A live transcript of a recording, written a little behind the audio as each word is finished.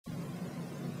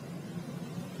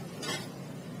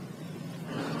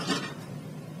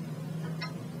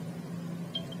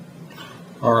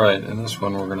Alright, in this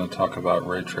one we're going to talk about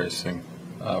ray tracing.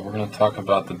 We're going to talk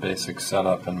about the basic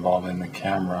setup involving the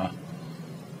camera,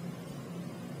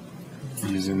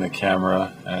 using the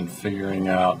camera and figuring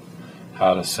out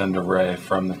how to send a ray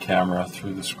from the camera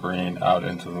through the screen out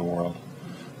into the world.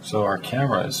 So our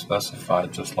camera is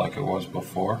specified just like it was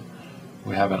before.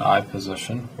 We have an eye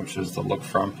position, which is the look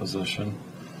from position,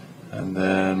 and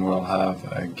then we'll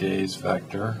have a gaze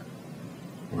vector,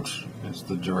 which is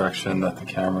the direction that the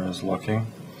camera is looking,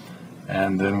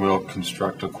 and then we'll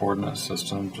construct a coordinate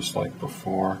system just like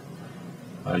before,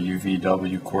 a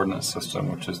UVW coordinate system,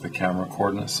 which is the camera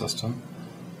coordinate system,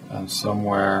 and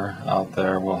somewhere out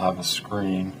there we'll have a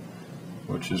screen,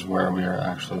 which is where we are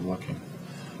actually looking.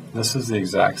 This is the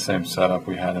exact same setup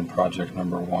we had in project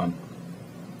number 1,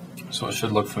 so it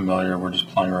should look familiar. We're just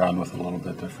playing around with it a little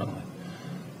bit differently.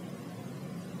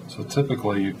 So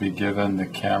typically you'd be given the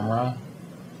camera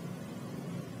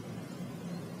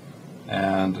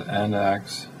and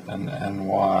NX and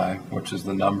NY, which is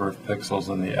the number of pixels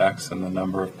in the X and the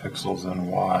number of pixels in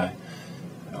Y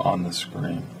on the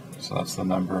screen. So that's the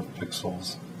number of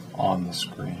pixels on the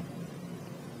screen.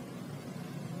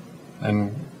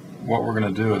 And what we're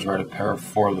going to do is write a pair of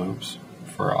for loops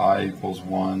for I equals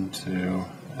 1 to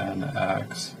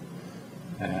NX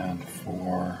and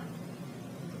for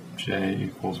J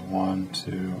equals 1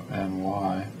 to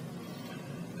NY.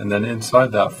 And then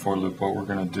inside that for loop, what we're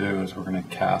going to do is we're going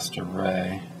to cast a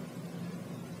ray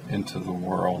into the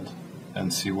world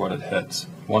and see what it hits.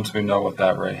 Once we know what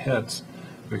that ray hits,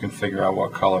 we can figure out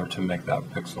what color to make that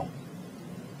pixel.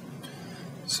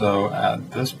 So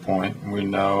at this point, we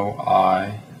know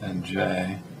I and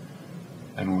J,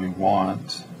 and we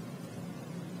want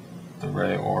the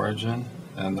ray origin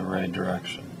and the ray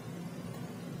direction.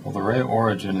 Well, the ray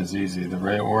origin is easy. The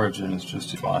ray origin is just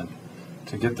defined.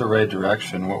 To get the ray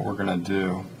direction, what we're going to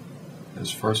do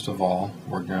is, first of all,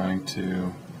 we're going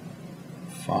to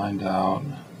find out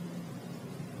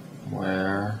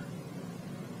where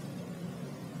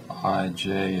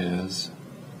IJ is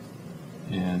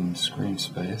in screen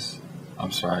space,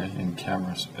 in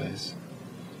camera space.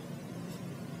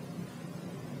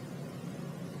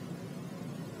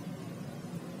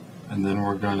 And then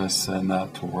we're going to send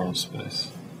that to world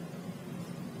space.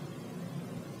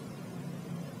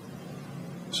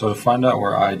 So to find out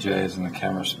where IJ is in the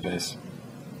camera space,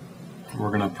 we're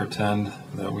going to pretend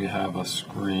that we have a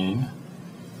screen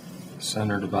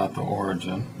centered about the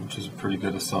origin, which is a pretty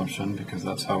good assumption because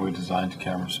that's how we designed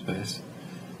camera space.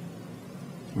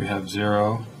 We have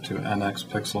 0 to NX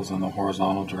pixels in the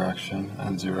horizontal direction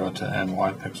and 0 to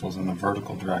NY pixels in the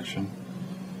vertical direction.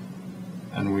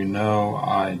 And we know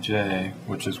IJ,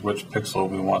 which is which pixel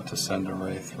we want to send a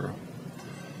ray through.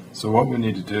 So what we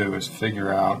need to do is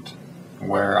figure out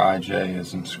where IJ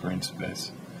is in screen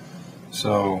space.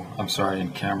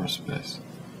 In camera space.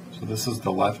 So this is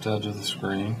the left edge of the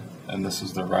screen, and this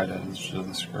is the right edge of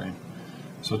the screen.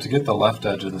 So to get the left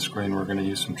edge of the screen, we're going to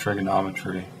use some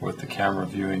trigonometry with the camera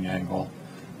viewing angle,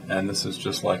 and this is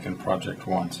just like in project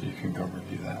 1, so you can go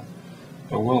review that.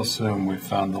 But we'll assume we've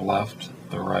found the left,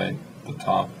 the right, the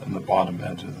top, and the bottom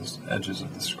edges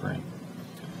of the screen.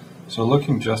 So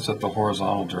looking just at the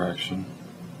horizontal direction,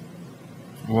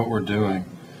 what we're doing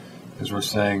is we're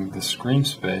saying the screen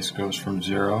space goes from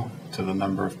 0 to the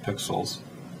number of pixels.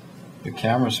 The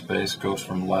camera space goes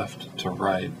from left to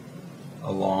right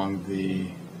along the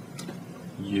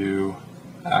U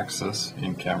axis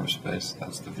in camera space.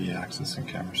 That's the V axis in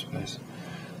camera space.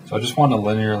 So I just want to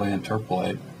linearly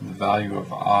interpolate the value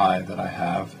of I that I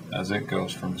have as it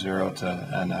goes from 0 to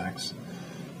NX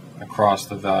across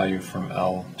the value from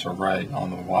L to right on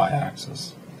the Y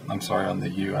axis. On the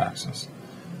U axis.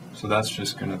 So that's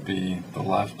just going to be the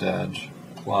left edge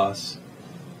plus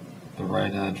the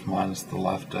right edge minus the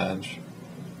left edge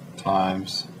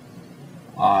times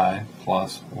I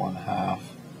plus 1/2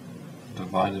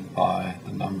 divided by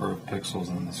the number of pixels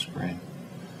in the screen.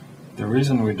 The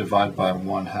reason we divide by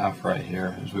 1/2 right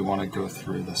here is we want to go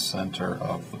through the center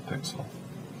of the pixel.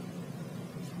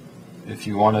 If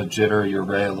you want to jitter your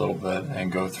ray a little bit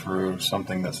and go through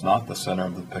something that's not the center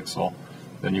of the pixel,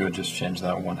 then you would just change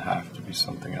that 1/2 to be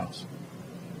something else.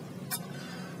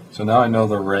 So now I know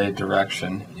the ray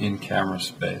direction in camera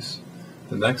space.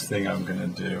 The next thing I'm going to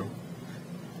do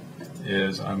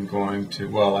is I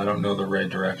don't know the ray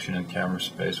direction in camera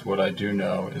space. What I do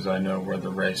know is I know where the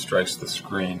ray strikes the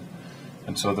screen.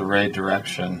 And so the ray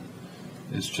direction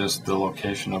is just the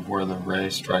location of where the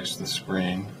ray strikes the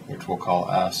screen, which we'll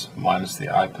call S, minus the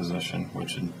I position,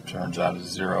 which turns out is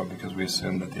 0 because we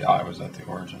assumed that the I was at the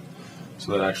origin.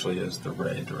 So that actually is the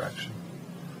ray direction.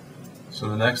 So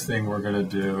the next thing we're going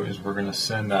to do is we're going to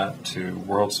send that to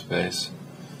world space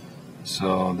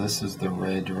So this is the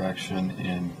ray direction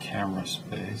in camera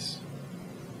space.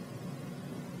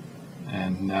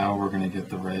 And now we're going to get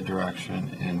the ray direction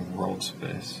in world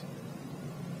space.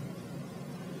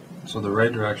 So the ray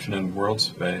direction in world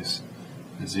space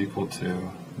is equal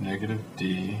to negative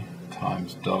d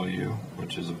times w,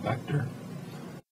 which is a vector,